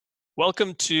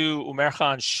Welcome to Umer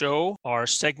Khan's show, our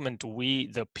segment We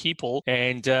the People.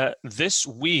 And this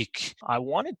week, I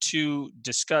wanted to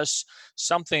discuss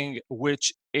something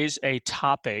which is a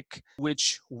topic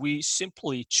which we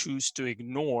simply choose to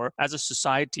ignore as a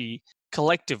society.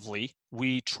 Collectively,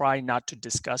 we try not to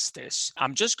discuss this.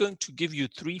 I'm just going to give you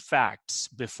three facts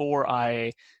before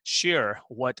I share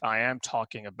what I am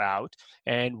talking about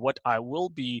and what I will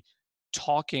be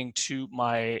talking to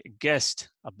my guest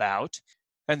about.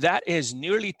 And that is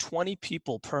nearly 20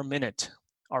 people per minute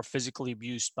are physically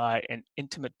abused by an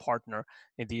intimate partner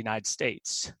in the United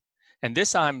States. And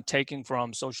this I'm taking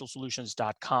from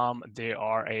socialsolutions.com. They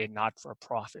are a not for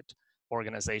profit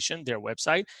organization, their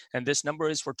website. And this number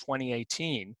is for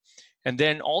 2018. And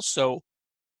then also,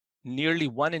 nearly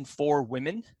 1 in 4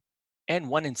 women and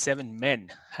 1 in 7 men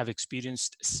have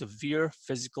experienced severe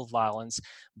physical violence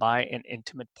by an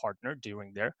intimate partner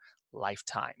during their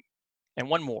lifetime. And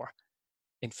one more,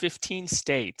 in 15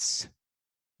 states,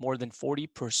 more than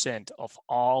 40% of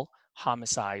all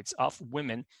homicides of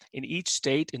women in each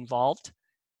state involved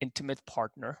intimate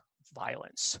partner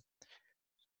violence.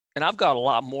 And I've got a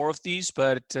lot more of these,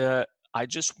 but I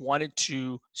just wanted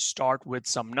to start with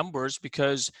some numbers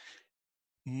because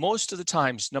most of the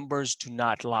times numbers do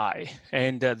not lie.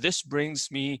 And this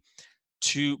brings me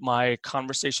to my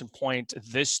conversation point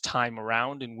this time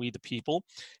around in We the People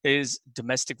is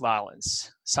domestic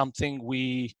violence. Something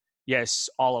we, yes,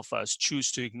 all of us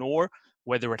choose to ignore,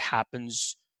 whether it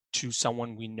happens to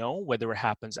someone we know, whether it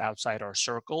happens outside our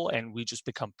circle, and we just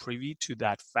become privy to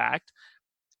that fact,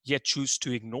 yet choose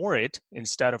to ignore it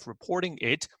instead of reporting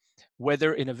it,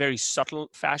 whether in a very subtle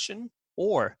fashion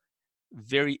or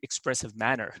very expressive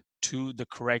manner to the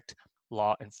correct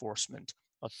law enforcement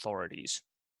authorities.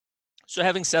 So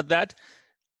having said that,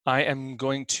 I am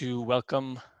going to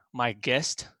welcome my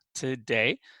guest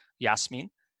today, Yasmin,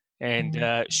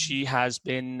 and she has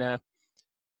been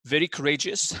very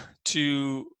courageous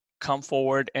to come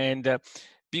forward and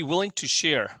be willing to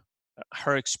share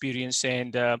her experience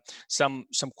and some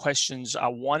questions I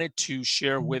wanted to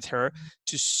share with her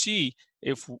to see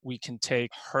if we can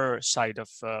take her side of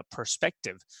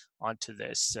perspective onto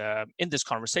this in this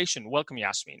conversation. Welcome,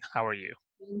 Yasmin. How are you?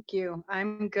 Thank you.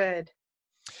 I'm good.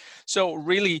 So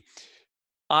really,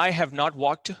 I have not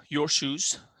walked your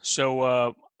shoes.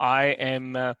 So I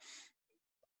am.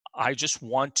 I just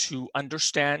want to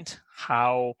understand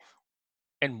how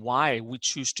and why we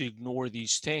choose to ignore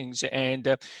these things.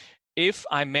 And if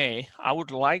I may, I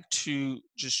would like to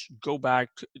just go back,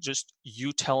 just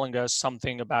you telling us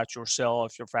something about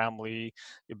yourself, your family,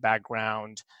 your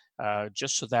background,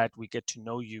 just so that we get to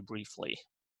know you briefly.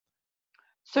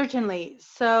 Certainly.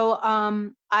 So,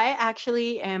 I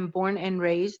actually am born and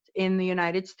raised in the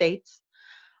United States.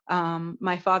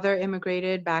 My father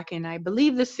immigrated back in, I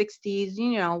believe, the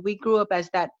 60s. We grew up as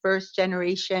that first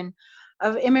generation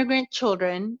of immigrant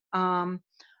children.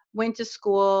 Went to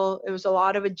school. It was a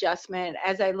lot of adjustment.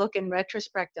 As I look in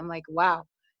retrospect, I'm like, wow,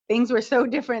 things were so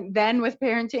different then with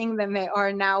parenting than they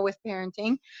are now with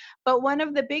parenting. But one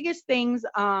of the biggest things,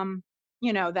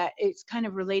 that it's kind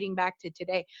of relating back to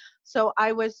today. So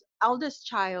I was eldest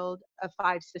child of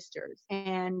 5 sisters,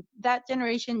 and that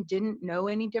generation didn't know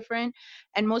any different.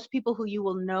 And most people who you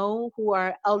will know who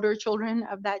are elder children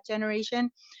of that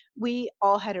generation, we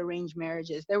all had arranged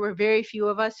marriages. There were very few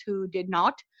of us who did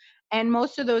not, and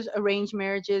most of those arranged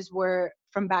marriages were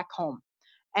from back home.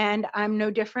 And I'm no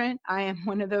different. I am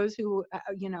one of those who,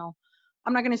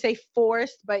 I'm not going to say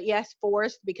forced, but yes,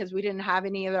 forced, because we didn't have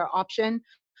any other option.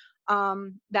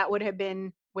 That would have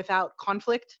been without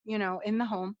conflict, in the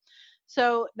home.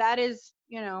 So that is,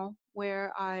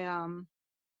 where I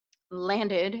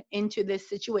landed into this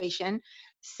situation.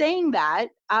 Saying that,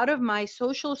 out of my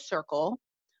social circle,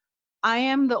 I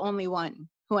am the only one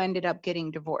who ended up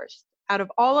getting divorced. Out of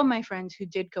all of my friends who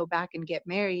did go back and get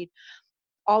married,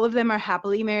 all of them are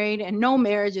happily married, and no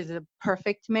marriage is a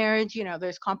perfect marriage.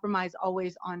 There's compromise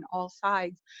always on all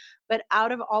sides. But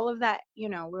out of all of that,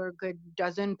 we're a good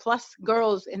dozen plus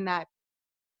girls in that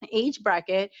age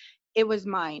bracket. It was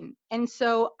mine. And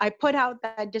so I put out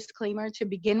that disclaimer to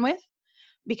begin with,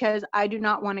 because I do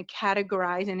not want to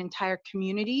categorize an entire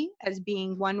community as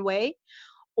being one way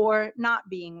or not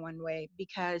being one way,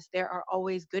 because there are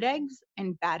always good eggs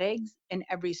and bad eggs in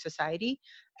every society,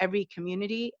 every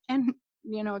community, and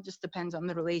it just depends on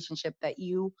the relationship that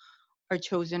you are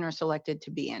chosen or selected to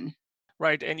be in.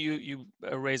 Right, and you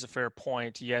raise a fair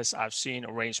point. Yes, I've seen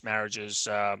arranged marriages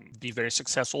be very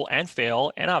successful and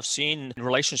fail, and I've seen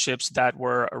relationships that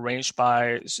were arranged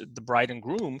by the bride and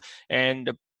groom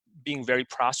and being very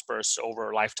prosperous over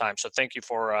a lifetime. So thank you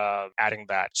for adding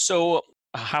that. So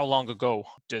how long ago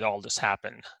did all this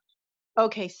happen?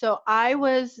 Okay, so I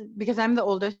was, because I'm the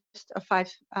oldest of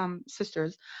five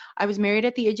sisters, I was married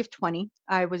at the age of 20.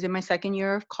 I was in my second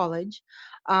year of college.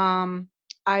 Um,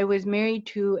 I was married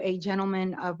to a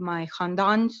gentleman of my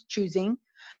khandan's choosing.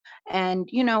 And,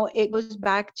 it goes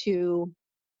back to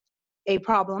a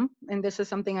problem. And this is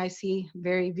something I see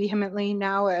very vehemently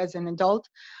now as an adult.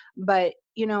 But,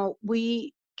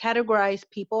 we categorize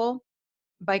people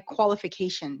by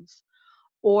qualifications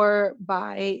or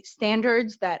by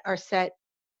standards that are set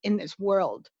in this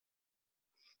world.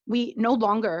 We no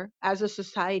longer, as a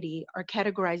society, are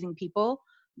categorizing people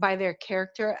by their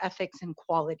character, ethics, and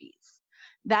qualities.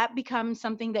 That becomes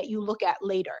something that you look at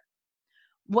later.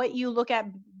 What you look at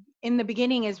in the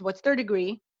beginning is, what's their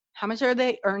degree? How much are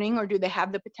they earning, or do they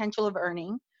have the potential of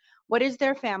earning? What is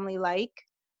their family like?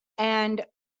 And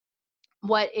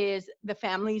what is the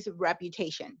family's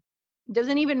reputation? It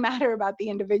doesn't even matter about the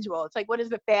individual. It's like, what is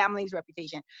the family's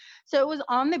reputation? So it was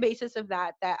on the basis of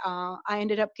that I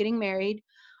ended up getting married.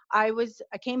 I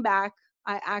came back.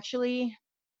 I actually,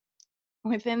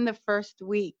 within the first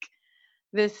week,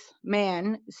 this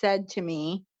man said to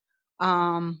me,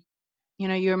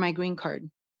 you're my green card.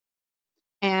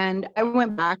 And I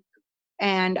went back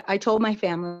and I told my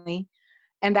family,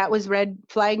 and that was red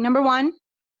flag number one.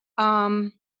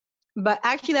 But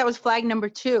actually, that was flag number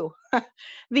two.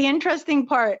 The interesting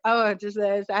part, just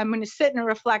this, I'm going to sit and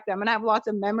reflect. I'm going to have lots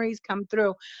of memories come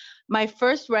through. My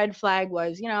first red flag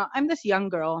was, I'm this young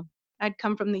girl. I'd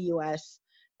come from the US.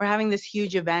 We're having this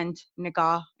huge event,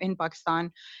 nikah, in Pakistan.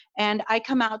 And I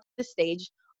come out to the stage.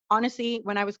 Honestly,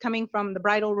 when I was coming from the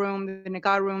bridal room, the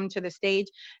nikah room to the stage,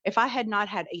 if I had not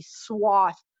had a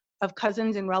swath of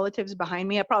cousins and relatives behind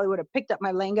me, I probably would have picked up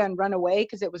my lenga and run away,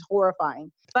 because it was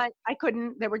horrifying. But I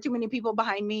couldn't. There were too many people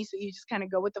behind me, so you just kind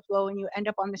of go with the flow and you end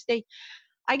up on the stage.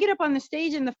 I get up on the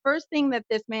stage, and the first thing that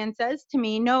this man says to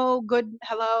me, no good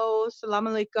hello, salam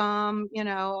alaikum,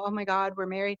 oh my God, we're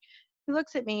married. He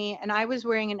looks at me, and I was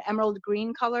wearing an emerald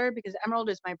green color because emerald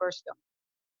is my birthstone.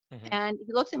 Mm-hmm. And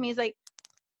he looks at me, he's like,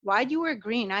 why'd you wear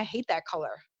green? I hate that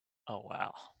color. Oh,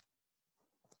 wow.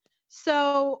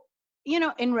 So,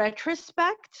 in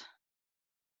retrospect,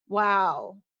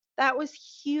 wow, that was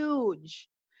huge.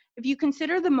 If you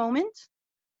consider the moment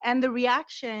and the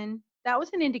reaction, that was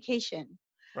an indication.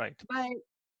 Right. But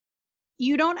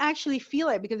you don't actually feel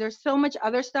it because there's so much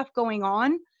other stuff going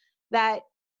on that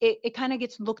it kind of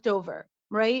gets looked over,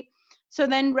 right? So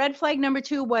then red flag number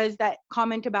two was that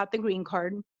comment about the green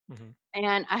card. Mm-hmm.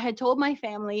 And I had told my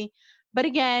family, but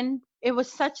again, it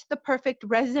was such the perfect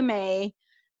resume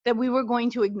that we were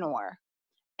going to ignore.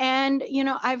 And,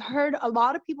 I've heard a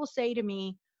lot of people say to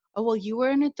me, oh, well, you were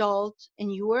an adult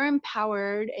and you were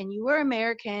empowered and you were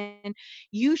American.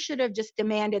 You should have just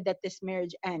demanded that this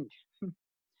marriage end.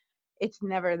 It's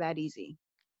never that easy.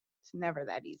 It's never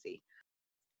that easy.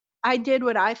 I did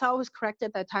what I thought was correct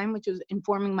at that time, which was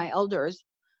informing my elders,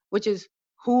 which is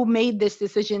who made this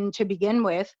decision to begin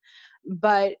with.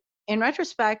 But in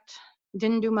retrospect,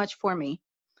 didn't do much for me.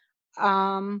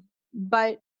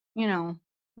 But,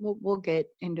 we'll get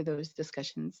into those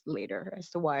discussions later as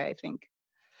to why I think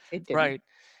it didn't. Right.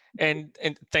 And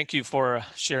thank you for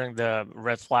sharing the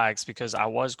red flags, because I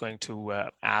was going to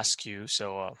ask you.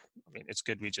 So I mean, it's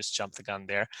good we just jumped the gun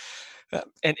there.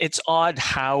 And it's odd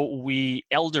how we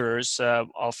elders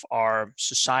of our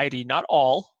society, not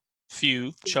all,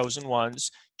 few chosen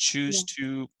ones, choose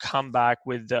to come back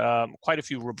with quite a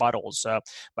few rebuttals.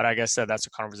 But I guess that's a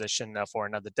conversation for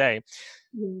another day.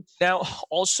 Yes. Now,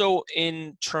 also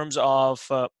in terms of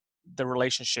the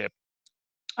relationship,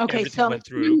 Okay, everything went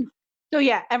through. So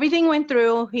yeah, everything went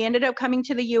through. He ended up coming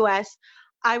to the US.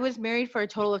 I was married for a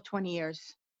total of 20 years.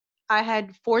 I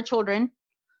had 4 children.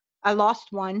 I lost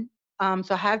one.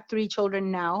 So I have 3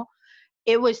 children now.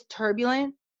 It was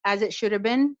turbulent, as it should have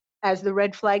been, as the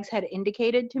red flags had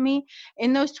indicated to me.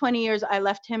 In those 20 years, I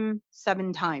left him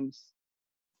 7 times.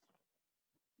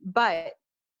 But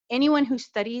anyone who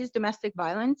studies domestic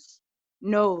violence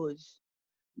knows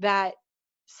that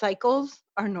cycles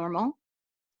are normal.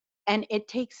 And it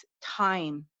takes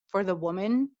time for the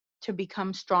woman to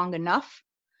become strong enough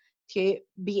to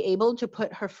be able to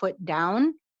put her foot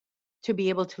down, to be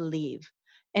able to leave.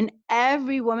 And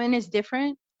every woman is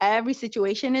different. Every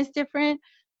situation is different.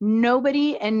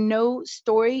 Nobody and no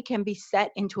story can be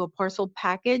set into a parcel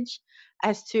package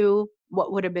as to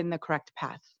what would have been the correct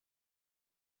path.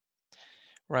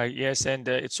 Right. Yes, and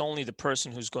it's only the person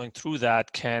who's going through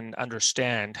that can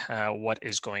understand what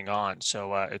is going on.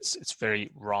 So it's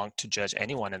very wrong to judge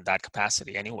anyone in that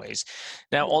capacity, anyways.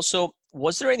 Now, also,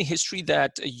 was there any history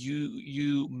that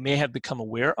you may have become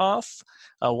aware of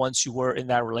once you were in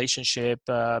that relationship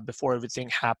before everything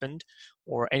happened,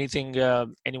 or anything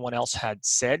anyone else had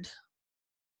said?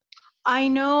 I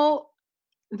know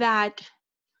that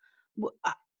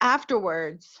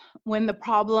afterwards, when the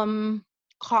problem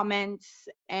comments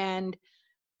and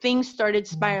things started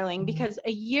spiraling, because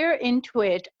a year into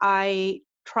it, I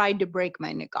tried to break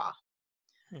my nikah,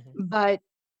 Hmm. but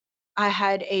I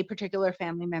had a particular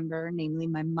family member, namely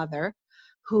my mother,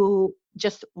 who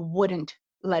just wouldn't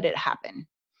let it happen.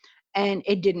 And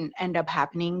it didn't end up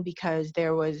happening because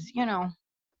there was,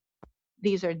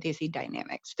 these are desi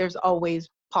dynamics. There's always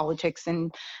politics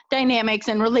and dynamics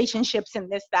and relationships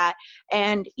and this, that,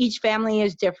 and each family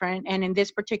is different. And in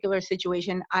this particular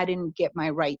situation, I didn't get my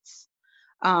rights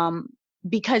um,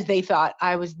 because they thought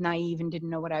I was naive and didn't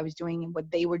know what I was doing, and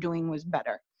what they were doing was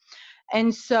better.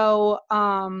 And so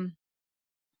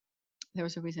there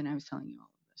was a reason I was telling you all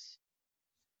of this.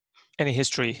 Any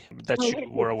history that you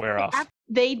were aware of?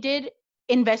 They did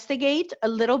investigate a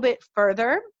little bit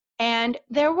further, and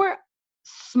there were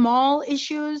small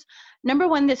issues. Number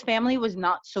one, this family was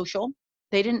not social.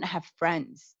 They didn't have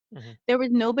friends. Hmm. There was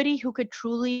nobody who could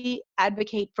truly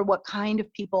advocate for what kind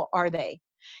of people are they.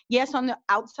 Yes, on the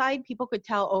outside, people could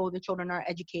tell, oh, the children are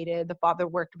educated, the father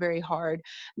worked very hard,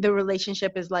 the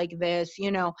relationship is like this.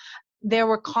 There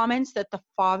were comments that the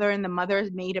father and the mother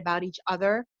made about each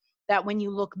other that when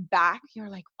you look back, you're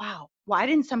like, wow, why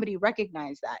didn't somebody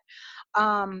recognize that?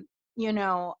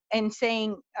 And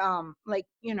saying,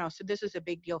 so this is a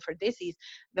big deal for Dissies.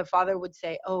 The father would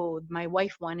say, oh, my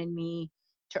wife wanted me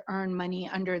to earn money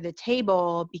under the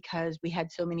table because we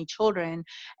had so many children,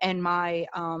 and my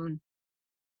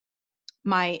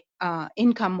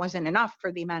income wasn't enough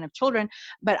for the amount of children,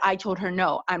 but I told her,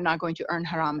 no, I'm not going to earn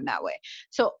haram in that way.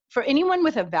 So for anyone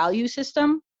with a value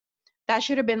system, that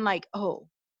should have been like, oh,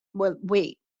 well,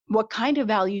 wait, what kind of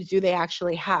values do they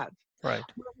actually have? Right.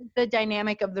 What was the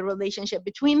dynamic of the relationship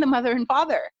between the mother and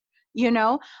father?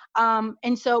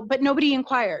 And so, but nobody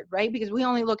inquired, right? Because we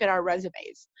only look at our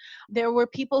resumes. There were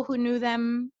people who knew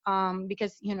them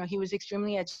because, he was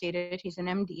extremely educated. He's an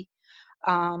MD,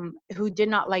 who did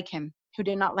not like him, who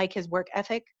did not like his work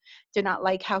ethic, did not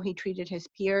like how he treated his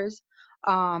peers,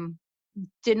 um,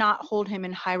 did not hold him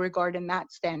in high regard in that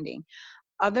standing.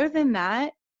 Other than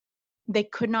that, they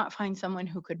could not find someone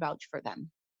who could vouch for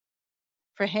them,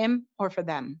 for him or for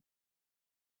them.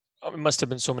 It must have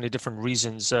been so many different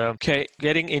reasons. Okay,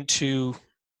 getting into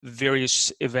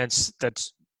various events that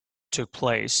took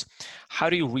place, how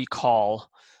do you recall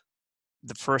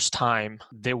the first time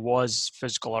there was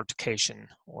physical altercation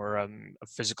or a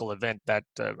physical event that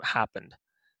happened?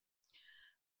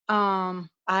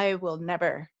 I will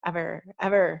never, ever,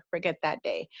 ever forget that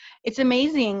day. It's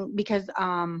amazing because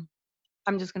I'm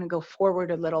just going to go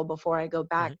forward a little before I go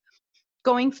back. Hmm.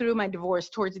 Going through my divorce,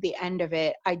 towards the end of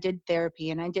it, I did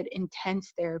therapy, and I did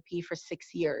intense therapy for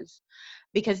 6 years,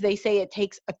 because they say it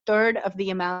takes a third of the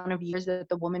amount of years that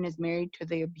the woman is married to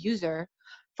the abuser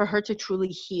for her to truly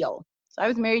heal. So I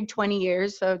was married 20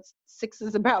 years, so 6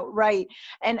 is about right.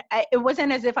 And it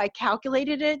wasn't as if I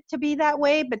calculated it to be that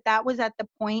way, but that was at the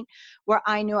point where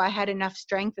I knew I had enough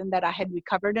strength and that I had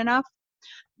recovered enough.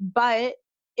 But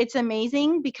it's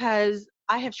amazing because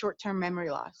I have short-term memory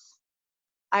loss.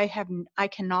 I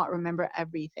cannot remember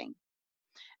everything,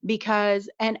 because,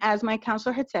 and as my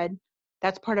counselor had said,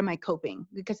 that's part of my coping,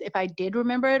 because if I did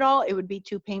remember it all, it would be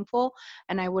too painful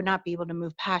and I would not be able to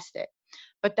move past it.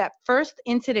 But that first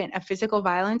incident of physical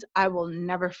violence, I will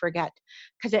never forget,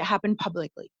 because it happened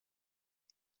publicly.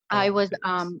 Oh I my was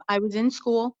goodness. I was in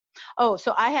school. Oh,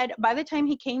 so I had, by the time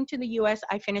he came to the US,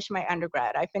 I finished my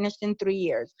undergrad. I finished in 3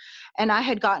 years, and I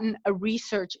had gotten a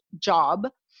research job,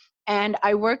 and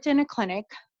I worked in a clinic,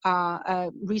 a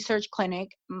research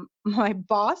clinic. My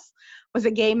boss was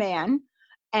a gay man,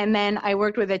 and then I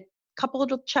worked with a couple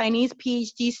of Chinese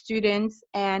PhD students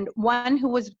and one who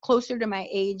was closer to my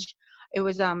age. It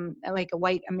was like a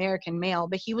white American male,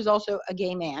 but he was also a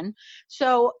gay man.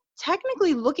 So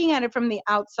technically, looking at it from the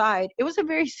outside, it was a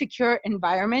very secure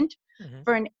environment Hmm.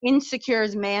 for an insecure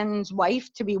man's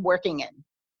wife to be working in,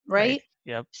 Right. right?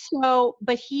 Yep. So,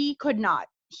 but he could not.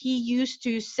 He used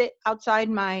to sit outside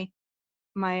my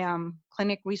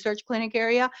clinic, research clinic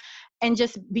area, and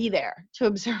just be there to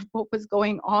observe what was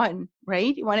going on,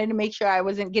 right? He wanted to make sure I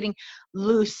wasn't getting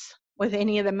loose with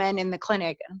any of the men in the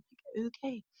clinic. And I'm like,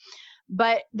 okay.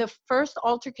 But the first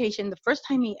altercation, the first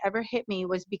time he ever hit me,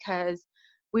 was because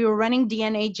we were running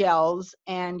DNA gels,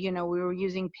 and we were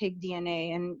using pig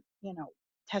DNA, and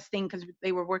testing, because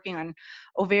they were working on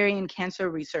ovarian cancer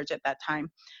research at that time.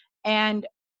 And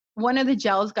one of the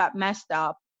gels got messed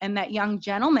up, and that young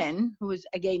gentleman, who was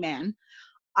a gay man,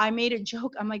 I made a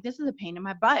joke. I'm like, this is a pain in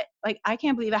my butt. Like, I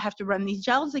can't believe I have to run these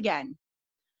gels again.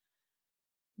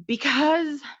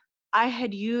 because I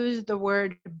had used the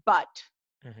word butt,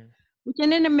 Hmm. which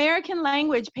in an American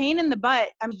language, pain in the butt,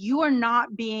 I mean, you are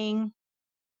not being,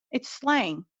 it's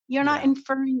slang. You're not Yeah.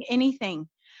 inferring anything.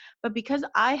 But because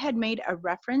I had made a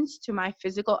reference to my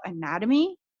physical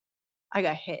anatomy, I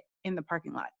got hit in the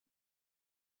parking lot.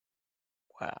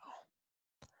 Wow.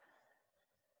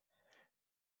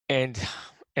 And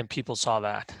and people saw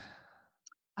that.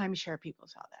 I'm sure people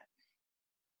saw that.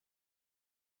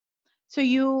 So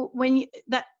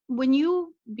when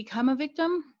you become a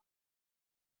victim,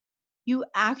 you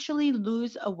actually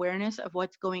lose awareness of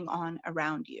what's going on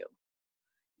around you.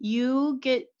 You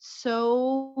get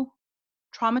so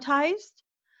traumatized.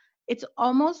 It's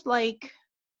almost like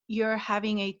you're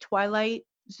having a Twilight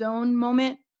Zone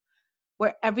moment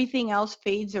where everything else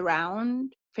fades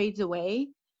away,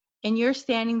 and you're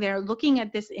standing there looking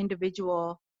at this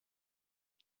individual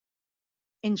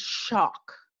in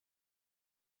shock.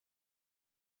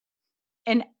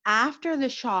 And after the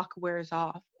shock wears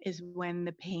off is when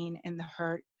the pain and the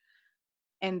hurt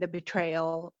and the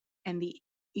betrayal and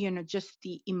just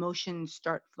the emotions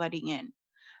start flooding in.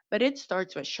 But it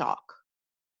starts with shock.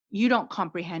 You don't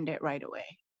comprehend it right away.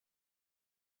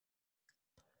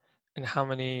 And how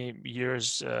many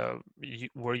years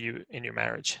were you in your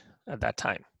marriage at that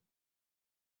time?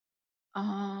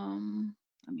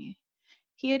 Let me.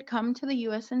 He had come to the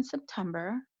U.S. in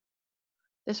September.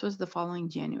 This was the following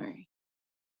January.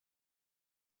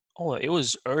 Oh, it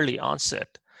was early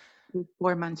onset.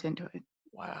 4 months into it.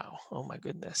 Wow. Oh my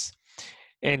goodness.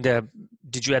 And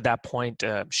did you at that point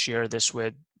share this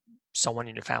with someone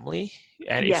in your family?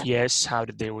 And if Yes. yes, how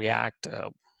did they react?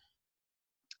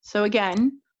 So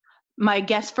again, my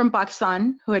guests from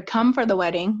Pakistan who had come for the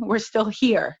wedding were still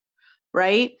here,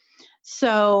 right?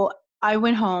 So I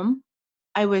went home.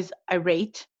 I was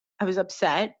irate. I was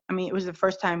upset. I mean, it was the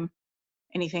first time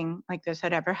anything like this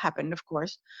had ever happened, of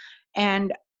course.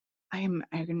 And I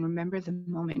can remember the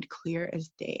moment clear as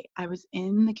day. I was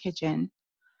in the kitchen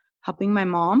helping my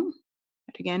mom.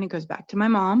 But again, it goes back to my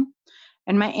mom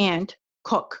and my aunt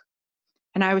cook.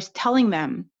 And I was telling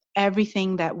them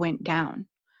everything that went down.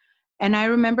 And I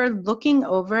remember looking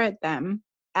over at them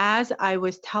as I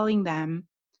was telling them,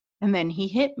 and then he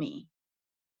hit me.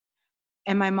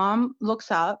 And my mom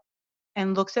looks up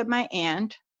and looks at my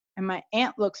aunt, and my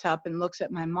aunt looks up and looks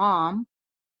at my mom,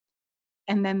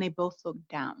 and then they both look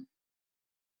down.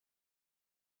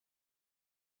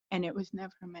 And it was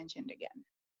never mentioned again.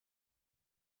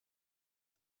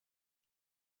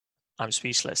 I'm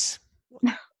speechless,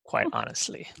 quite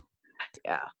honestly.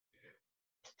 Yeah.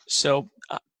 So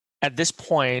at this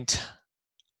point,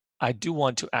 I do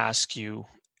want to ask you,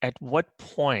 at what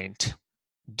point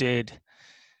did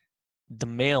the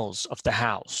males of the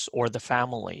house or the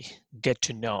family get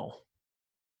to know,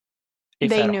 if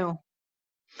They at all? knew.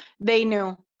 They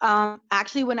knew.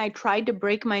 Actually, when I tried to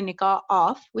break my nikah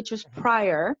off, which was Mhm.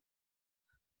 prior,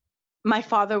 my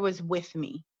father was with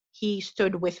me. He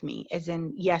stood with me, as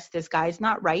in, yes, this guy's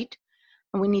not right,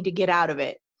 and we need to get out of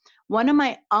it. One of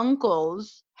my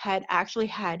uncles had actually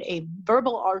had a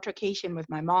verbal altercation with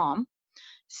my mom,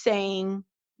 saying,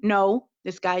 no,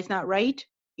 this guy's not right.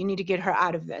 You need to get her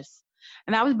out of this.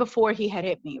 And that was before he had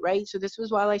hit me, right? So this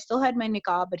was while I still had my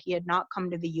nikah, but he had not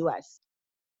come to the US.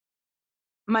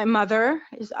 My mother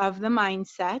is of the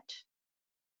mindset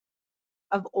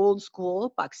of old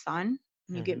school Pakistan.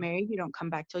 When you get Mhm. married, you don't come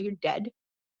back till you're dead.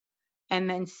 And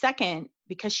then second,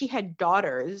 because she had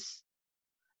daughters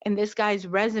and this guy's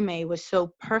resume was so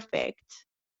perfect,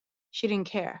 she didn't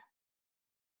care.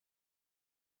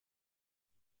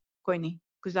 कोई नहीं,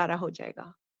 गुजारा हो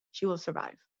जाएगा. She will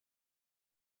survive.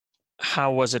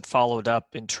 How was it followed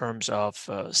up in terms of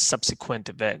subsequent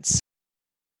events?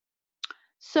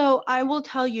 So I will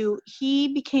tell you,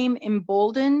 he became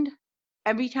emboldened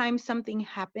every time something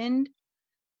happened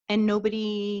and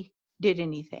nobody did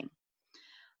anything.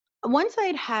 Once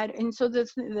I had, and so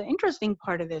the interesting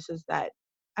part of this is that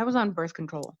I was on birth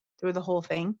control through the whole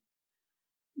thing.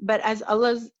 But as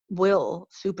Allah's will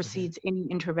Mhm. supersedes any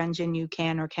intervention you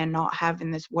can or cannot have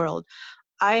in this world,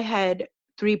 I had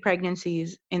 3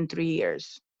 pregnancies in 3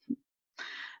 years.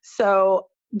 So,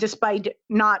 despite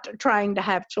not trying to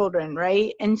have children,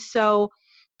 right? And so,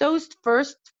 those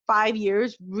first 5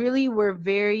 years really were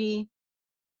very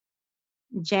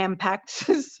jam packed,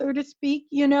 so to speak,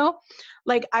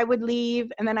 Like I would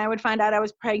leave and then I would find out I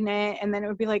was pregnant, and then it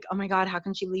would be like, oh my God, how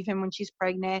can she leave him when she's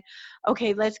pregnant?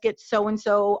 Okay, let's get so and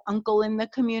so uncle in the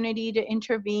community to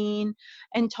intervene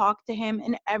and talk to him.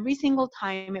 And every single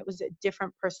time it was a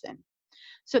different person.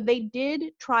 So they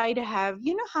did try to have,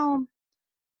 how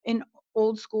in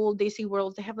old school Desi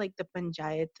world they have like the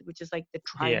panchayat, which is like the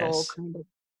tribal Yes. kind of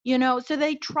So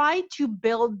they tried to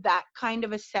build that kind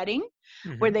of a setting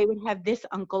where Hmm. they would have this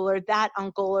uncle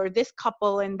or this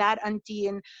couple and that auntie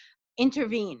and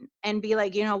intervene and be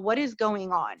like, what is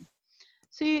going on?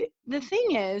 So the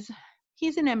thing is,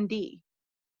 he's an MD.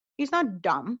 He's not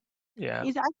dumb. Yeah.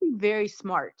 He's actually very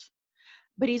smart,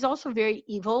 but he's also very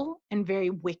evil and very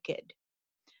wicked.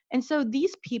 And so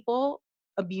these people,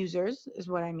 abusers is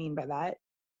what I mean by that,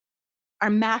 are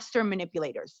master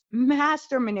manipulators.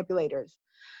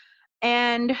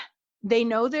 And they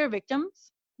know their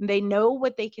victims. They know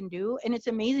what they can do. And it's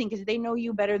amazing because they know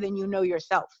you better than you know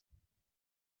yourself.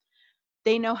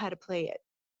 They know how to play it.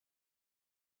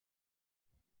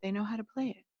 They know how to play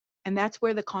it. And that's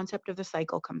where the concept of the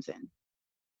cycle comes in.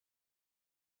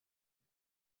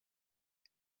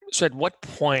 So at what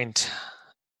point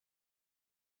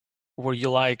were you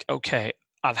like, okay,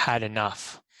 I've had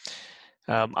enough?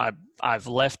 I've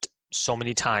left so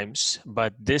many times,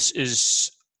 but this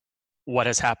is what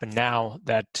has happened now,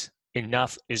 that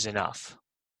enough is enough.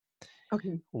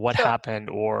 Okay. What So happened,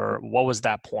 or what was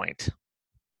that point?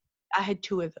 I had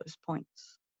two of those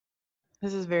points.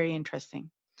 This is very interesting.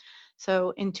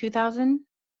 So in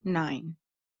 2009,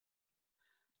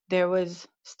 there was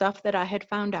stuff that I had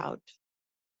found out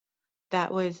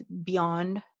that was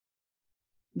beyond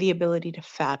the ability to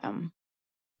fathom,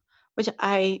 which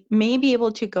I may be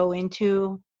able to go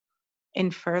into in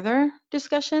further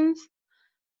discussions.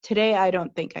 Today, I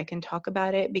don't think I can talk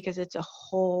about it because it's a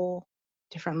whole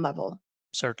different level.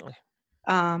 Certainly.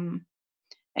 Um,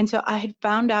 and so I had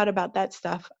found out about that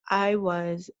stuff. I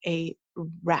was a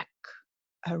wreck,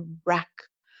 a wreck.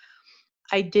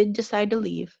 I did decide to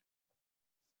leave.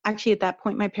 Actually, at that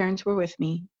point, my parents were with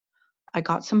me. I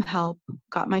got some help,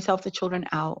 got myself the children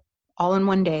out all in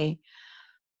one day,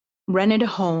 rented a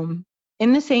home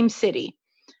in the same city,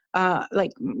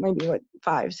 like maybe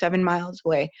 5-7 miles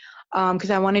away, because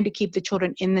I wanted to keep the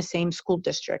children in the same school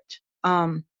district.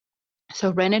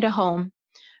 So rented a home,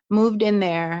 moved in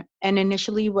there, and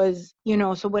initially was,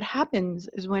 so what happens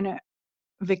is when a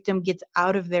victim gets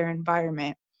out of their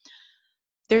environment,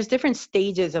 there's different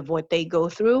stages of what they go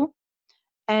through.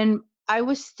 And I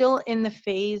was still in the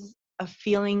phase of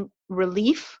feeling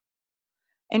relief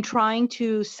and trying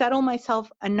to settle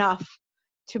myself enough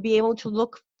to be able to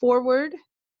look forward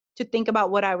to think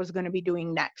about what I was going to be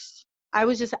doing next. I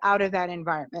was just out of that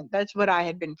environment. That's what I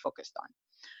had been focused on.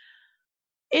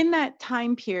 In that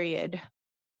time period,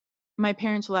 my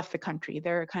parents left the country.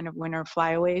 They're kind of winter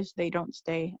flyaways. They don't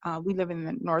stay. We live in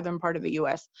the northern part of the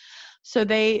U.S. So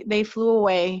they flew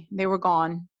away. They were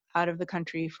gone out of the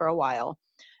country for a while.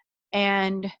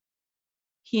 And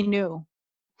he knew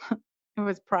it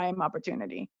was prime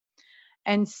opportunity.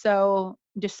 And so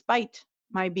despite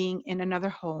my being in another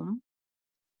home,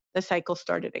 the cycle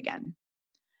started again.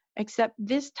 Except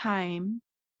this time,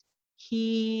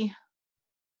 he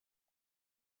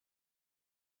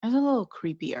was a little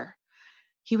creepier.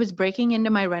 He was breaking into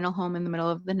my rental home in the middle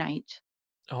of the night.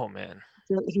 Oh man.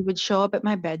 So he would show up at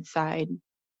my bedside.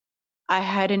 I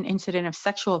had an incident of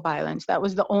sexual violence. That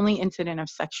was the only incident of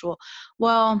sexual.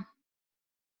 Well,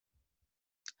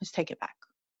 let's take it back.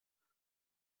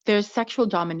 There's sexual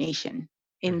domination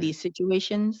in Hmm. these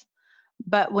situations,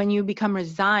 but when you become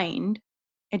resigned,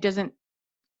 it doesn't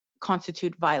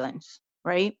constitute violence,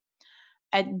 right?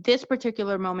 At this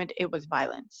particular moment, it was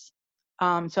violence.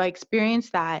 So I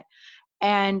experienced that.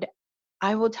 And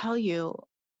I will tell you,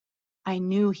 I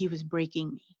knew he was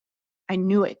breaking me. I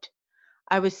knew it.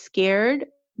 I was scared,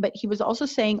 but he was also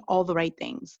saying all the right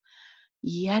things.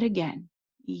 Yet again,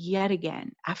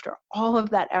 after all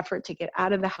of that effort to get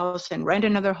out of the house and rent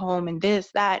another home and this,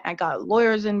 that, I got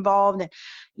lawyers involved and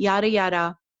yada,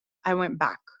 yada, I went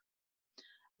back.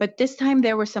 But this time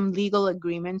there were some legal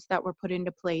agreements that were put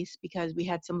into place because we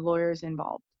had some lawyers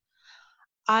involved.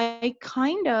 I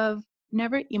kind of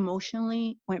never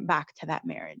emotionally went back to that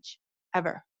marriage,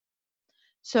 ever.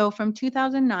 So from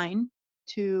 2009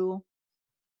 to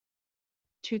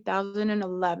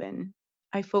 2011,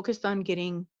 I focused on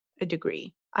getting a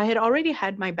degree. I had already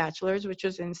had my bachelor's, which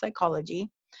was in psychology,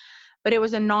 but it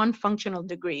was a non-functional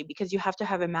degree because you have to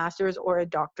have a master's or a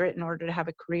doctorate in order to have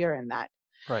a career in that.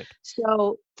 Right.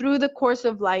 So through the course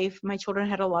of life, my children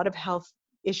had a lot of health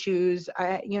issues.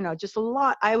 Just a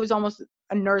lot. I was almost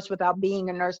a nurse without being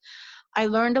a nurse. I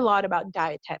learned a lot about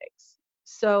dietetics.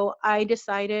 So I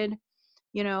decided,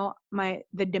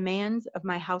 the demands of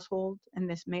my household and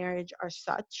this marriage are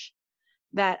such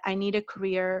that I need a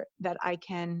career that I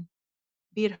can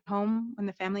be at home when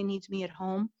the family needs me at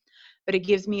home, but it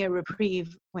gives me a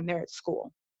reprieve when they're at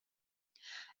school.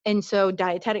 And so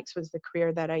dietetics was the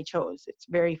career that I chose. It's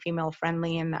very female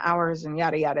friendly and the hours and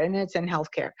yada, yada, and it's in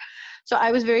healthcare. So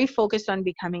I was very focused on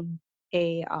becoming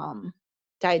a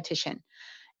dietitian.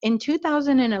 In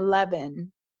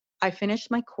 2011, I finished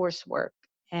my coursework,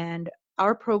 and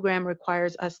our program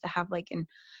requires us to have like an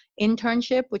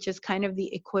internship, which is kind of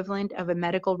the equivalent of a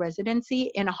medical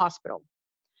residency in a hospital.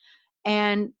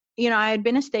 And, I had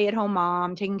been a stay-at-home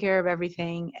mom, taking care of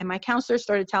everything. And my counselor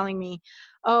started telling me,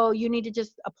 oh, you need to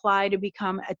just apply to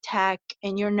become a tech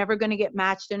and you're never going to get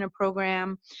matched in a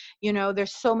program.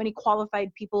 There's so many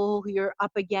qualified people who you're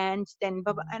up against and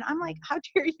blah, blah. And I'm like, how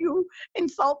dare you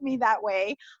insult me that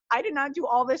way? I did not do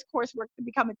all this coursework to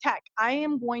become a tech. I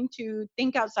am going to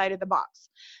think outside of the box.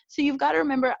 So you've got to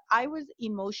remember, I was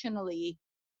emotionally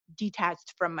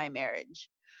detached from my marriage.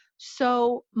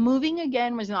 So moving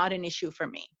again was not an issue for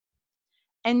me.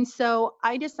 And so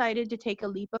I decided to take a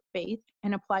leap of faith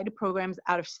and apply to programs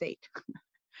out of state.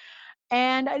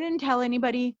 And I didn't tell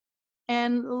anybody.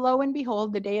 And lo and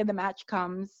behold, the day of the match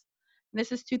comes.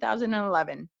 This is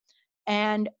 2011.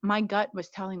 And my gut was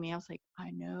telling me, I was like, I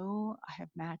know I have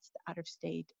matched out of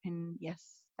state. And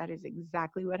yes, that is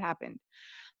exactly what happened.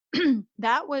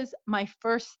 That was my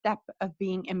first step of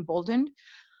being emboldened.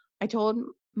 I told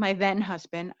my then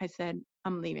husband, I said,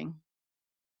 I'm leaving.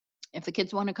 If the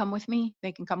kids want to come with me,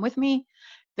 they can come with me.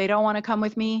 If they don't want to come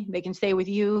with me, they can stay with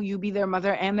you. You be their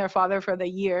mother and their father for the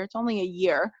year. It's only a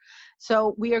year.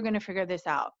 So we are going to figure this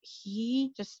out.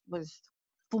 He just was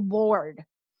floored.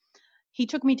 He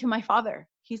took me to my father.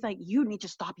 He's like, you need to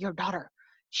stop your daughter.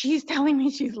 She's telling me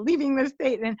she's leaving the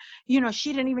state. And,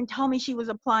 she didn't even tell me she was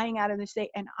applying out of the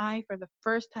state. And I, for the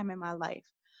first time in my life,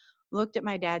 looked at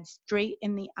my dad straight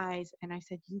in the eyes and I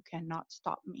said, you cannot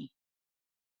stop me.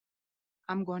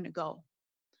 I'm going to go.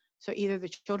 So either the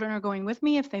children are going with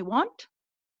me if they want,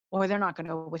 or they're not going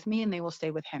to go with me and they will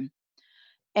stay with him.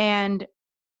 And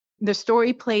the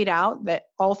story played out that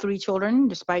all three children,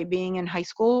 despite being in high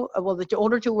school, well, the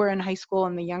older two were in high school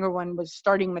and the younger one was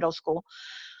starting middle school,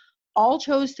 all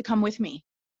chose to come with me.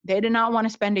 They did not want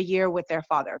to spend a year with their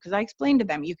father because I explained to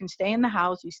them, you can stay in the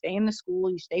house, you stay in the school,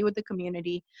 you stay with the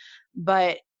community,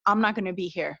 but I'm not going to be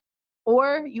here.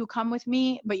 Or you come with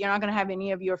me, but you're not going to have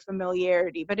any of your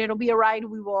familiarity, but it'll be a ride.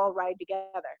 We will all ride together.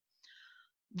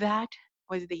 That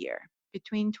was the year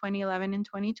between 2011 and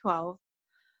 2012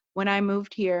 when I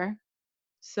moved here.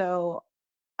 So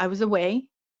I was away.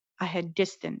 I had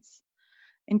distance.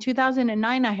 In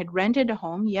 2009, I had rented a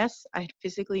home. Yes, I had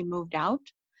physically moved out,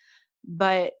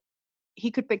 but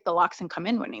he could pick the locks and come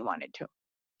in when he wanted to.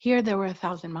 Here, there were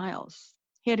 1,000 miles.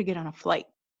 He had to get on a flight.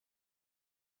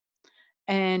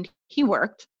 And he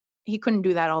worked. He couldn't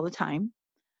do that all the time.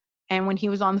 And when he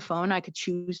was on the phone, I could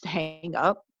choose to hang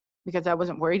up because I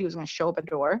wasn't worried he was going to show up at the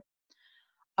door.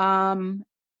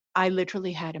 I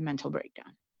literally had a mental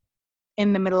breakdown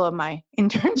in the middle of my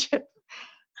internship.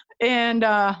 And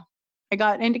I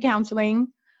got into counseling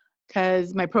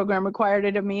because my program required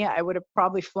it of me. I would have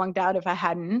probably flunked out if I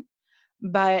hadn't.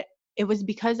 But it was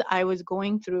because I was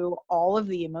going through all of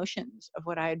the emotions of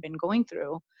what I had been going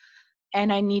through,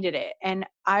 and I needed it. And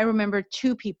I remember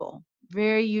two people,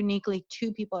 very uniquely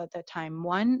two people at that time.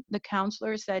 One, the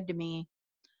counselor said to me,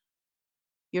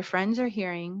 your friends are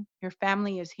hearing, your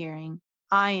family is hearing,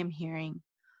 I am hearing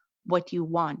what you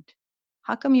want.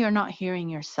 How come you're not hearing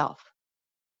yourself?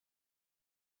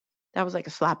 That was like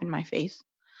a slap in my face.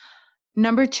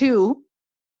 Number two,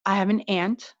 I have an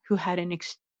aunt who had an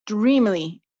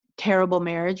extremely terrible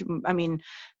marriage. I mean,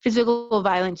 physical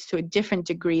violence to a different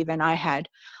degree than I had.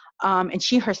 And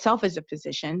she herself is a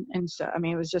physician. And so, I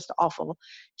mean, it was just awful.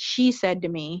 She said to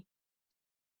me,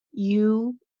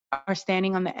 you are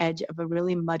standing on the edge of a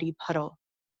really muddy puddle.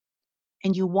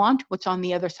 And you want what's on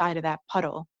the other side of that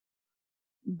puddle,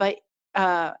 but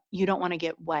you don't want to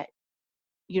get wet.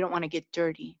 You don't want to get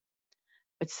dirty.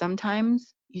 But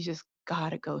sometimes you just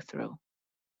gotta go through.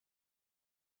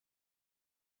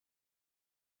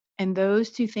 And those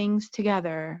two things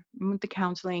together with the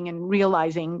counseling and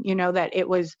realizing, that it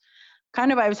was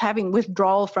kind of, I was having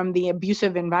withdrawal from the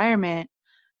abusive environment.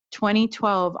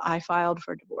 2012, I filed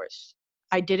for divorce.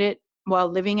 I did it while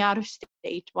living out of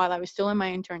state, while I was still in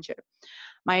my internship.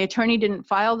 My attorney didn't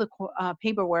file the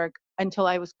paperwork until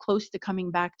I was close to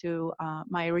coming back to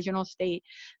my original state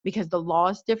because the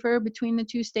laws differ between the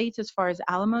two states as far as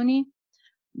alimony.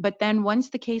 But then once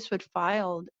the case was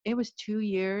filed, it was 2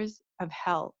 years of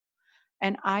hell.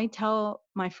 And I tell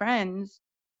my friends,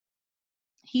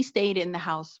 he stayed in the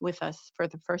house with us for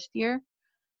the first year.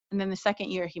 And then the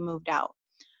second year he moved out.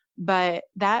 But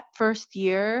that first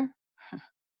year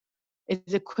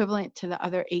is equivalent to the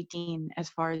other 18 as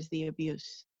far as the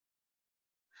abuse.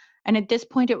 And at this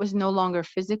point, it was no longer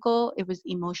physical, it was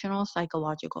emotional,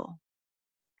 psychological,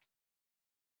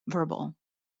 verbal.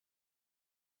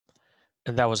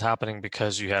 And that was happening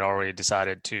because you had already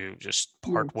decided to just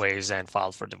part Yes. ways and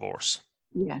file for divorce.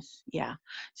 Yes. Yeah.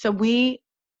 So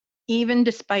even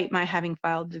despite my having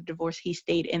filed the divorce, he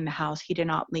stayed in the house. He did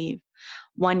not leave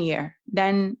 1 year.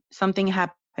 Then something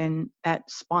happened that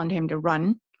spawned him to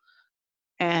run.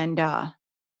 And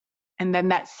then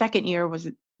that second year was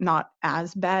not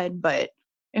as bad, but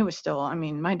it was still, I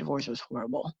mean, my divorce was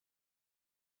horrible.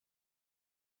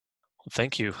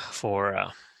 Thank you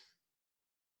for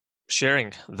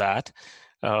sharing that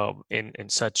in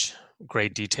such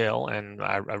great detail, and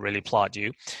I really applaud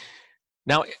you.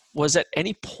 Now, was at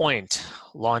any point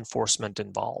law enforcement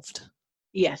involved?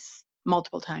 Yes,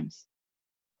 multiple times.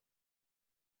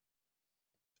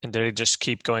 And did it just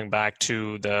keep going back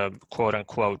to the quote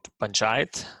unquote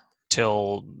panchayat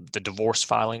till the divorce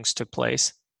filings took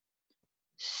place?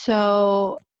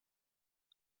 So,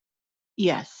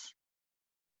 yes.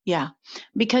 Yeah.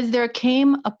 Because there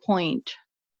came a point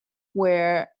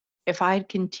where if I had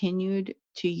continued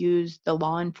to use the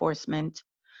law enforcement,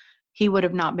 he would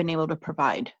have not been able to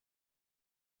provide.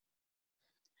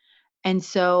 And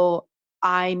so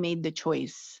I made the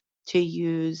choice to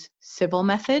use civil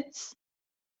methods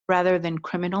rather than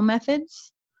criminal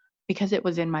methods because it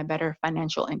was in my better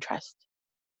financial interest.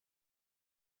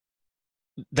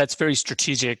 That's very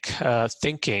strategic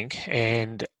thinking,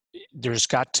 and there's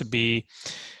got to be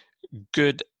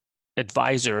good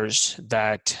advisors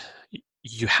that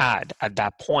you had at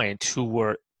that point who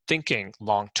were thinking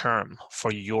long term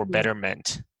for your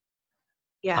betterment,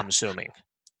 Yeah. I'm assuming.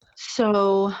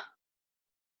 So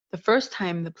the first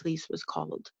time the police was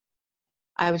called,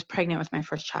 I was pregnant with my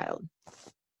first child.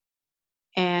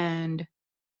 And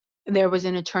there was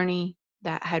an attorney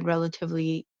that had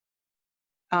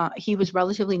he was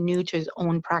relatively new to his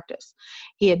own practice.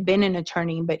 He had been an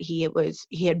attorney, but he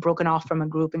had broken off from a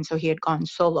group, and so he had gone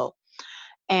solo.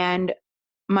 And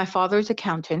my father's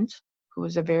accountant, who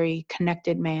was a very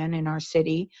connected man in our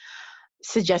city,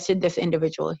 suggested this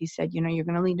individual. He said, you're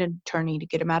going to need an attorney to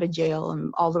get him out of jail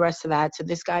and all the rest of that. So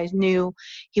this guy's new.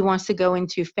 He wants to go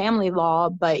into family law,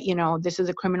 but, this is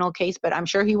a criminal case, but I'm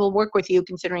sure he will work with you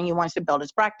considering he wants to build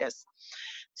his practice.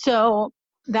 So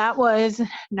that was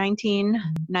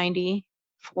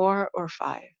 1994 or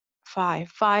five,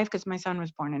 because my son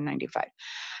was born in 95.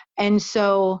 And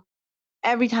so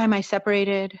every time I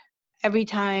separated, every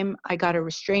time I got a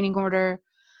restraining order,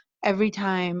 every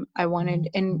time I wanted,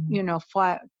 and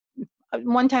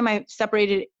one time I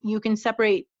separated, you can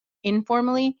separate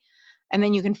informally and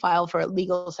then you can file for a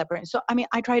legal separation. So, I mean,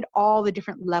 I tried all the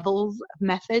different levels of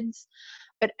methods,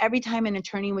 but every time an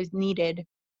attorney was needed,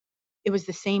 it was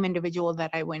the same individual that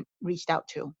I reached out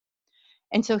to.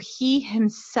 And so he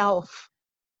himself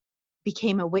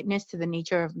became a witness to the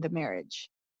nature of the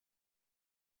marriage.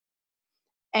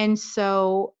 And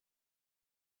so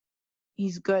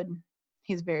he's good.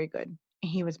 He's very good.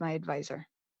 He was my advisor.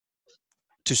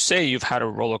 To say you've had a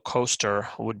roller coaster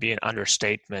would be an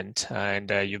understatement, and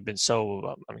you've been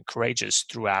so courageous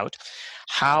throughout.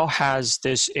 How has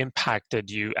this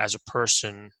impacted you as a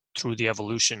person through the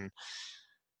evolution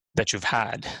that you've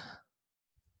had?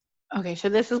 Okay, so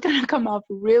this is going to come off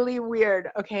really weird,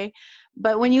 okay?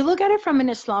 But when you look at it from an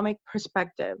Islamic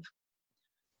perspective,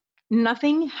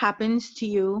 nothing happens to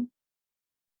you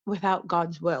without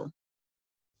God's will.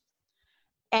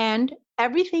 And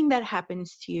everything that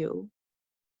happens to you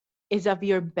is of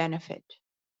your benefit.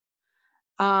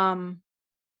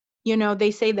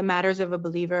 They say the matters of a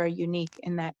believer are unique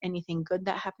in that anything good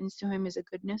that happens to him is a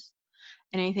goodness,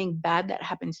 and anything bad that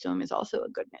happens to him is also a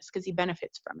goodness because he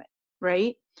benefits from it,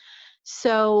 right?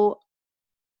 So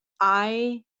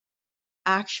I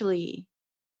actually,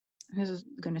 this is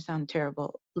going to sound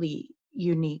terribly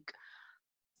unique.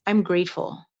 I'm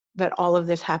grateful that all of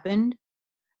this happened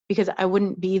because I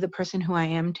wouldn't be the person who I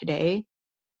am today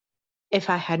if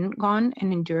I hadn't gone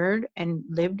and endured and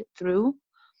lived through.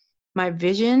 My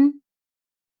vision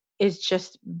is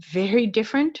just very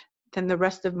different than the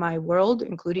rest of my world,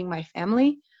 including my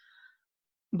family.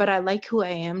 But I like who I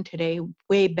am today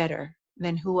way better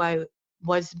than who I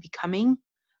was becoming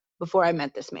before I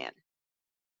met this man.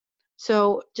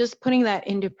 So just putting that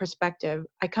into perspective,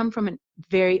 I come from a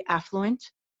very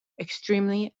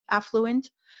extremely affluent,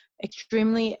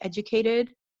 extremely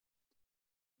educated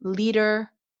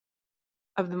leader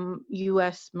of the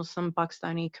U.S. Muslim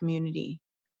Pakistani community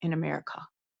in America.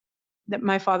 That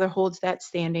my father holds that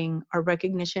standing. Our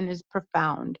recognition is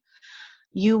profound.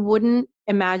 You wouldn't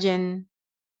imagine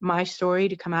my story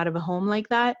to come out of a home like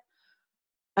that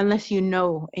unless you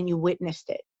know and you witnessed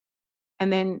it.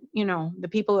 And then, the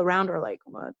people around are like,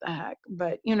 what the heck?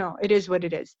 But, it is what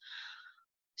it is.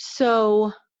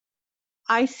 So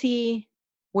I see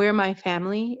where my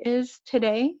family is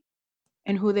today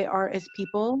and who they are as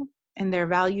people and their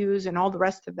values and all the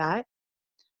rest of that,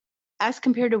 as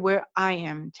compared to where I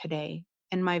am today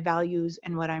and my values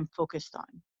and what I'm focused on.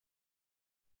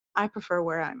 I prefer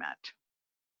where I'm at,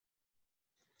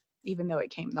 even though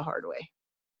it came the hard way.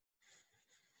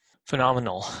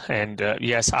 Phenomenal. And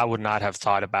yes, I would not have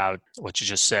thought about what you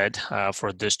just said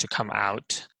for this to come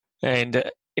out. And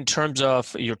in terms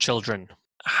of your children,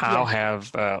 how Yes.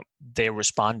 have they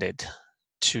responded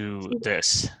to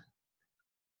this?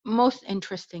 Most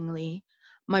interestingly,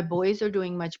 my boys are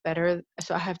doing much better.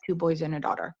 So I have 2 boys and a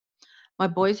daughter. My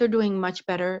boys are doing much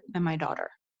better than my daughter.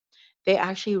 They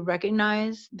actually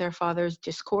recognize their father's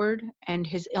discord and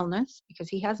his illness, because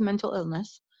he has mental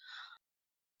illness,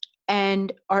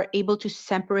 and are able to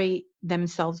separate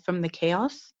themselves from the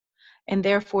chaos. And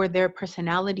therefore, their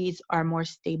personalities are more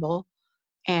stable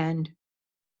and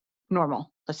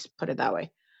normal. Let's put it that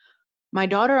way. My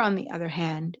daughter, on the other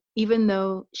hand, even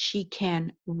though she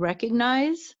can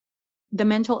recognize the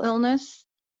mental illness,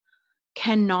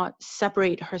 cannot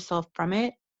separate herself from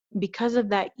it because of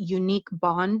that unique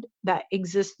bond that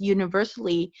exists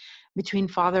universally between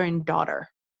father and daughter.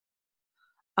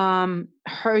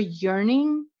 Her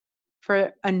yearning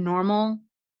for a normal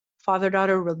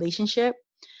father-daughter relationship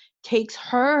takes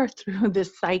her through the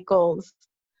cycles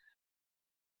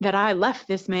that I left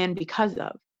this man because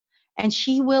of. And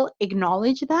she will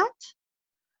acknowledge that,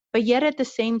 but yet at the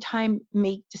same time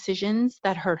make decisions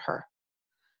that hurt her.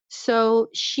 So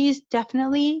she's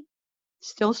definitely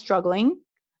still struggling.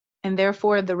 And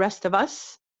therefore, the rest of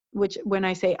us, which when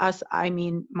I say us, I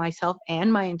mean myself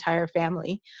and my entire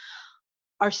family,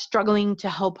 are struggling to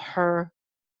help her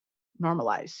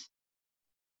normalize.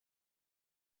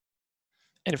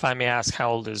 And if I may ask,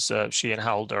 how old is she and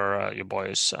how old are your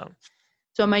boys?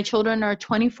 So my children are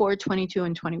 24, 22,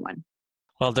 and 21.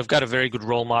 Well, they've got a very good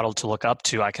role model to look up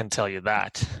to, I can tell you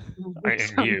that.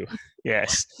 In you,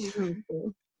 yes.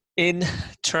 In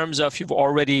terms of, you've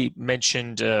already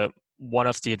mentioned one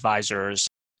of the advisors.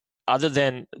 Other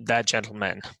than that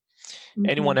gentleman,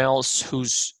 anyone else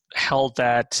who's held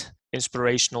that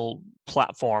inspirational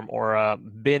platform or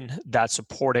been that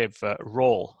supportive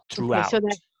role throughout? Okay,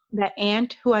 so that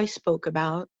aunt who I spoke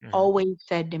about always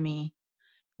said to me,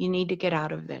 you need to get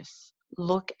out of this.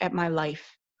 Look at my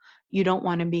life. You don't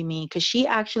want to be me. Because she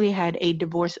actually had a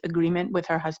divorce agreement with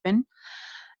her husband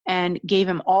and gave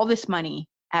him all this money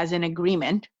as an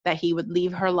agreement that he would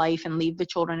leave her life and leave the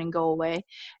children and go away.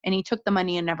 And he took the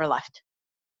money and never left.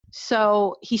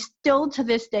 So he still to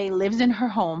this day lives in her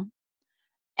home,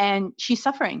 and she's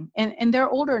suffering. And they're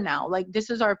older now. Like,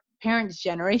 this is our parents'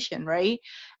 generation, right?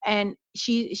 And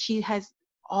she has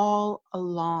all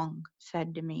along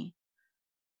said to me,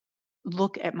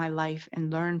 look at my life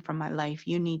and learn from my life.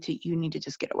 You need to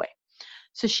just get away.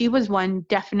 So she was one,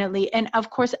 definitely. And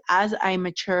of course, as I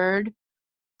matured,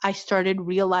 I started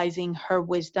realizing her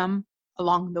wisdom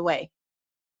along the way.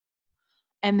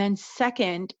 And then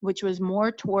second, which was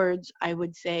more towards, I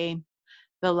would say,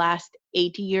 the last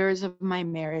 8 years of my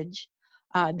marriage,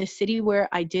 the city where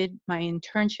I did my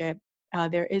internship,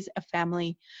 there is a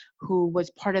family who was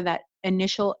part of that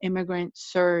initial immigrant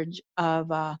surge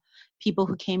of people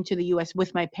who came to the US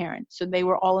with my parents. So they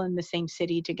were all in the same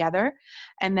city together.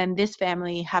 And then this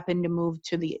family happened to move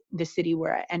to the city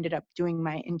where I ended up doing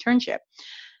my internship.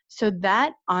 So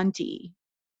that auntie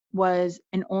was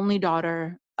an only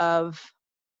daughter of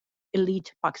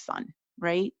elite Pakistan,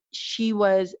 right? She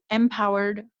was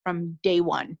empowered from day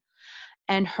one,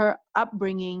 and her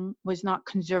upbringing was not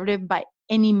conservative by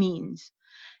any means.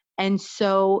 And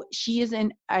so she is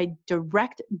in a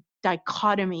direct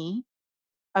dichotomy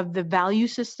of the value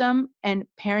system and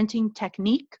parenting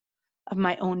technique of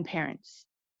my own parents.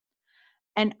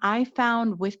 And I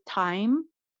found with time,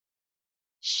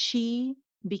 she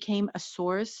became a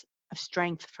source of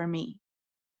strength for me.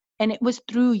 And it was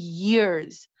through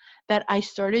years that I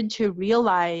started to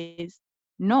realize,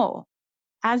 no,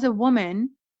 as a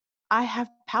woman, I have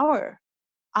power.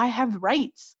 I have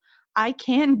rights. I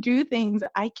can do things.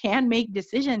 I can make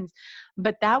decisions.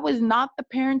 But that was not the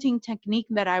parenting technique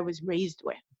that I was raised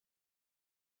with.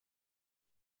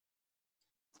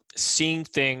 Seeing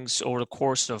things over the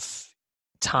course of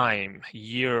time,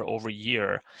 year over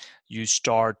year, you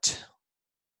start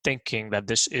thinking that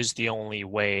this is the only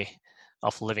way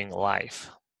of living life.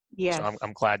 Yes. So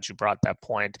I'm glad you brought that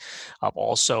point up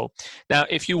also. Now,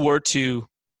 if you were to,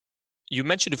 you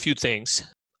mentioned a few things.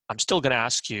 I'm still going to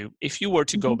ask you, if you were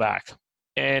to go back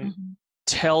and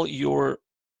tell your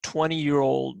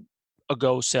 20-year-old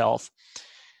ago self,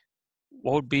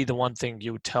 what would be the one thing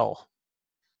you would tell?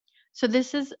 So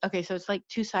this is okay, so it's like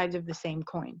two sides of the same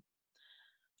coin.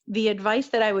 The advice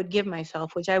that I would give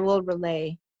myself, which I will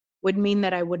relay, would mean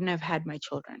that I wouldn't have had my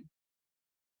children.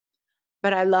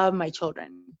 But I love my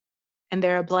children, and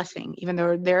they're a blessing, even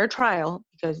though they're a trial,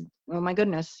 because, oh my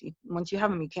goodness, once you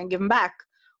have them, you can't give them back.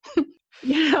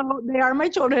 They are my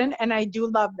children, and I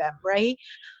do love them, right?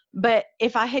 But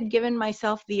if I had given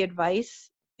myself the advice,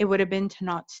 it would have been to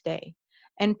not stay.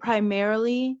 And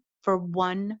primarily for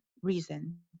one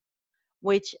reason,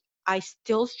 which I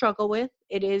still struggle with.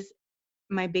 It is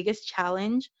my biggest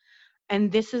challenge.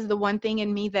 And this is the one thing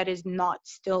in me that is not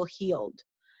still healed.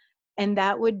 And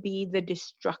that would be the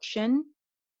destruction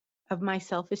of my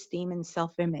self-esteem and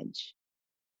self-image,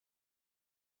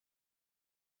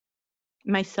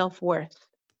 my self-worth,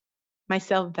 my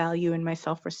self-value, and my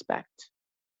self-respect.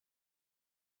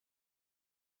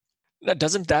 Now,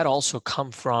 doesn't that also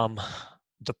come from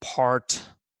the part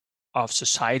of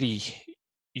society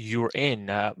you're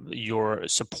in, your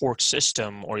support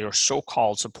system or your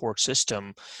so-called support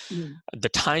system, Mm. the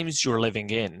times you're living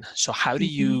in? So how do Mhm.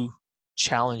 you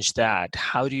challenge that?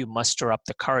 How do you muster up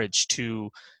the courage to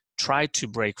try to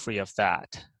break free of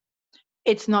that?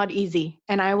 It's not easy.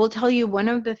 And I will tell you, one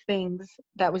of the things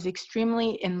that was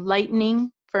extremely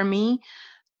enlightening for me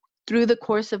through the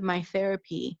course of my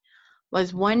therapy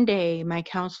was one day my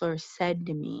counselor said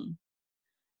to me,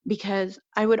 because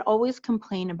I would always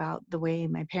complain about the way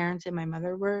my parents and my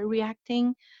mother were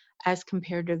reacting as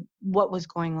compared to what was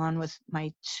going on with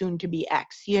my soon to be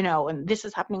ex, and this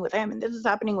is happening with him and this is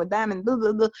happening with them and blah,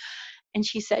 blah, blah. And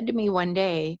she said to me one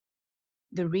day,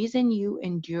 the reason you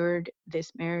endured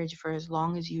this marriage for as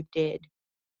long as you did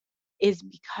is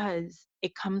because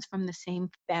it comes from the same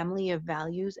family of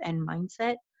values and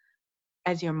mindset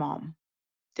as your mom.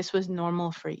 This was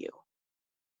normal for you.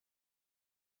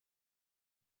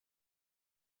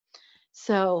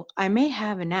 So I may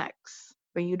have an ex,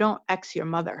 but you don't ex your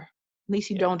mother. At least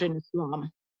you Yeah, don't in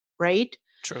Islam, right?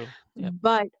 true. Yeah.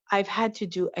 But I've had to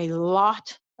do a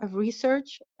lot of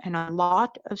research and a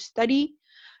lot of study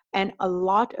and a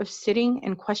lot of sitting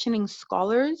and questioning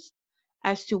scholars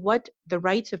as to what the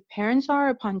rights of parents are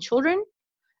upon children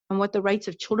and what the rights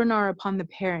of children are upon the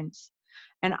parents.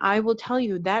 And I will tell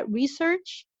you that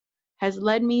research has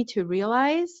led me to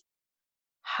realize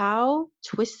how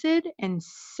twisted and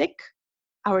sick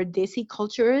our Desi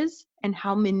culture is and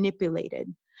how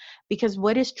manipulated. Because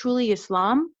what is truly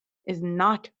Islam is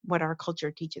not what our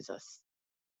culture teaches us.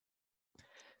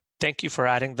 Thank you for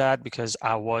adding that because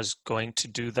I was going to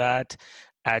do that.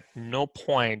 At no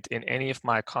point in any of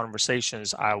my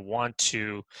conversations I want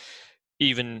to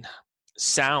even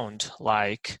sound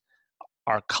like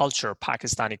our culture,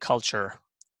 Pakistani culture,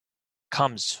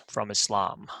 comes from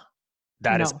Islam.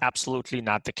 That is No. absolutely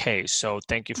not the case. So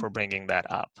thank you for bringing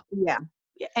that up. Yeah.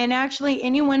 And actually,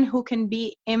 anyone who can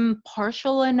be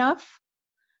impartial enough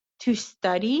to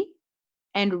study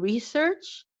and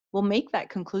research will make that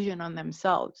conclusion on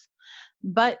themselves.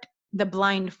 But the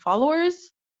blind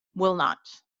followers will not.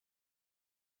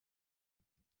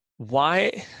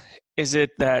 Why is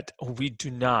it that we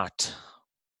do not,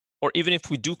 or even if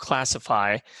we do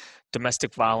classify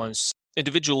domestic violence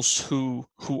individuals who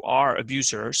are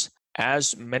abusers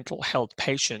as mental health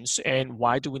patients, and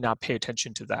why do we not pay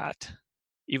attention to that,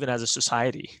 even as a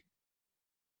society?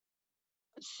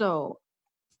 So,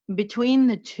 between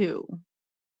the two,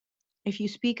 if you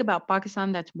speak about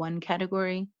Pakistan, that's one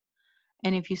category.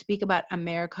 And if you speak about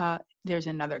America, there's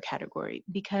another category.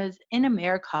 Because in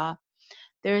America,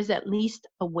 there is at least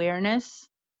awareness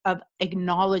of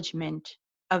acknowledgement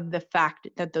of the fact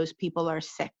that those people are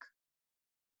sick.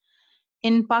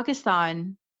 In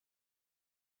Pakistan,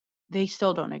 they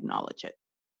still don't acknowledge it.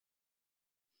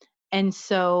 And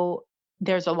so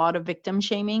there's a lot of victim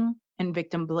shaming and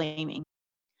victim blaming.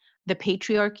 The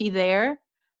patriarchy there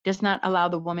does not allow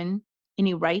the woman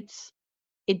any rights.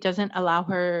 It doesn't allow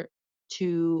her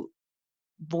to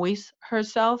voice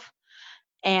herself.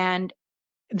 And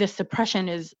the suppression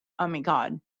is, oh my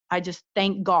God, I just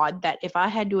thank God that if I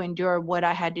had to endure what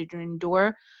I had to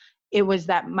endure, it was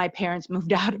that my parents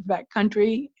moved out of that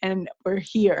country and we're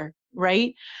here,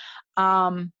 right?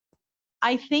 Um,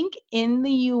 I think in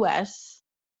the US,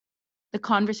 the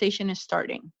conversation is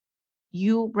starting.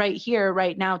 You right here,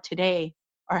 right now, today,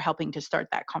 are helping to start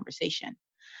that conversation.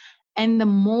 And the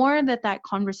more that that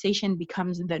conversation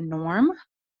becomes the norm,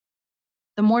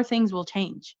 the more things will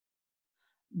change.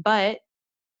 But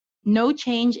no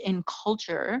change in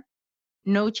culture,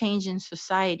 no change in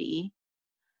society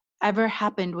ever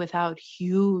happened without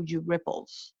huge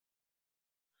ripples.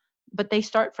 But they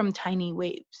start from tiny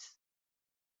waves.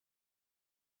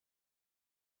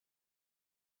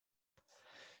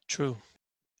 True.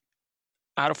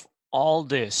 Out of all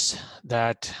this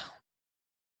that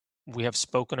we have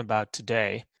spoken about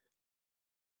today,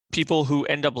 people who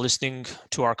end up listening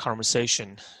to our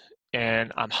conversation,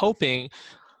 and I'm hoping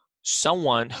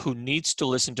someone who needs to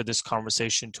listen to this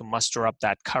conversation to muster up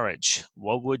that courage,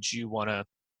 what would you want to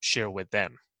share with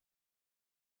them?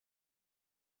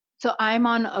 So I'm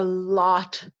on a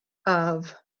lot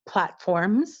of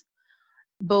platforms,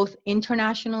 both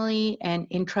internationally and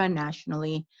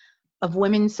intranationally, of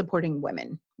women supporting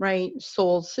women, right?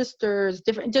 Soul Sisters,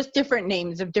 different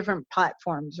names of different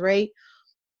platforms, right?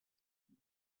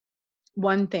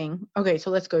 One thing, okay, so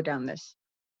let's go down this.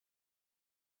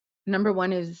 Number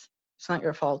one is it's not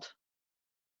your fault,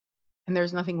 and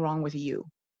there's nothing wrong with you.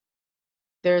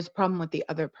 There's a problem with the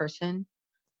other person,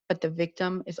 but the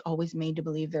victim is always made to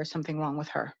believe there's something wrong with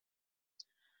her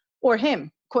or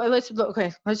him. Let's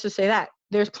just say that.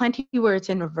 There's plenty where it's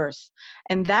in reverse,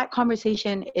 and that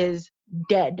conversation is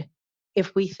dead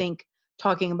if we think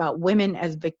talking about women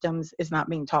as victims is not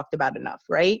being talked about enough,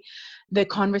 right? The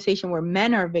conversation where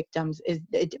men are victims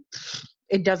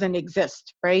it doesn't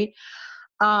exist, right?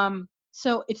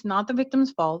 So it's not the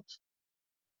victim's fault.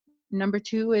 Number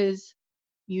two is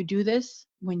you do this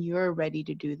when you're ready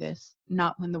to do this,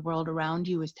 not when the world around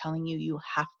you is telling you you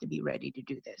have to be ready to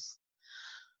do this.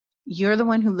 You're the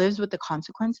one who lives with the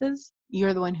consequences.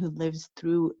 You're the one who lives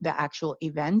through the actual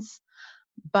events,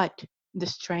 but the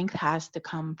strength has to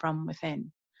come from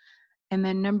within. And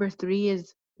then number three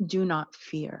is do not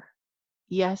fear.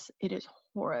 Yes, it is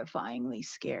horrifyingly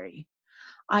scary.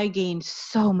 I gained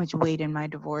so much weight in my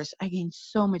divorce. I gained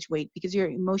so much weight because your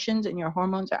emotions and your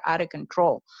hormones are out of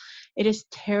control. It is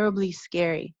terribly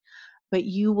scary, but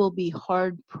you will be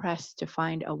hard pressed to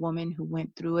find a woman who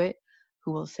went through it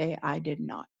who will say, I did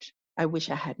not. I wish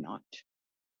I had not.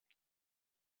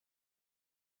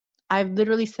 I've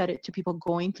literally said it to people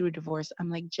going through divorce. I'm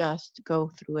like, just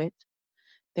go through it.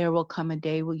 There will come a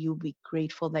day where you'll be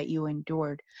grateful that you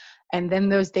endured. And then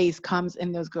those days comes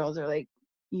and those girls are like,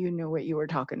 you knew what you were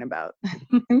talking about.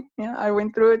 Yeah, I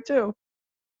went through it too.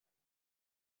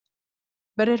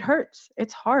 But it hurts.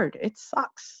 It's hard. It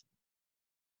sucks.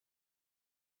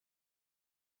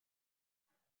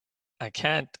 I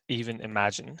can't even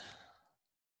imagine.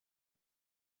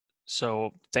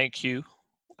 So thank you.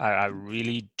 I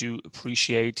really do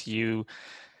appreciate you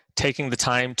taking the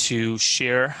time to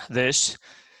share this,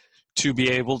 to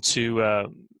be able to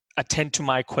attend to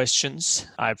my questions.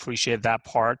 I appreciate that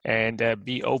part, and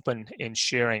be open in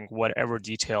sharing whatever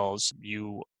details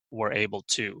you were able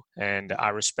to. And I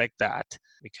respect that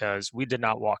because we did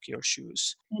not walk your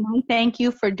shoes. And I thank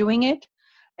you for doing it.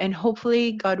 And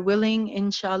hopefully, God willing,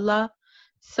 inshallah,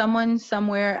 someone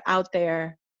somewhere out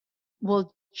there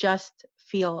will just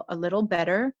feel a little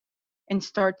better and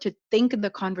start to think of the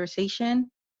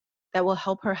conversation that will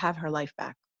help her have her life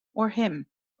back, or him,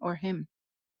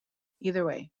 either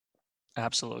way.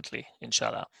 Absolutely,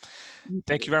 inshallah.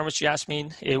 Thank you very much,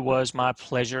 Yasmin. It was my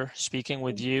pleasure speaking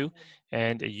with you,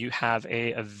 and you have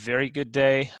a very good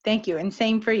day. Thank you, and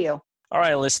same for you. All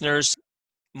right, listeners.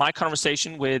 My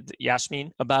conversation with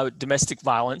Yasmin about domestic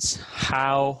violence,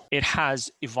 how it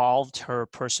has evolved her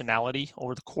personality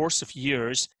over the course of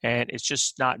years. And it's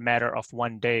just not a matter of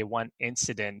one day, one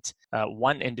incident,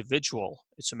 one individual.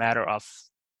 It's a matter of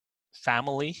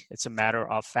family. It's a matter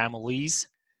of families.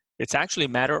 It's actually a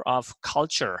matter of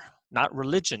culture, not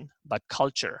religion, but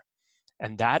culture.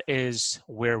 And that is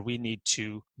where we need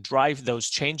to drive those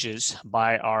changes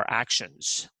by our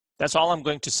actions. That's all I'm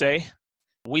going to say.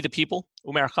 We the People,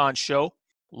 Umair Khan Show.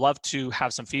 Love to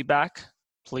have some feedback.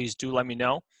 Please do let me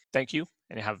know. Thank you,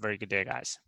 and have a very good day, guys.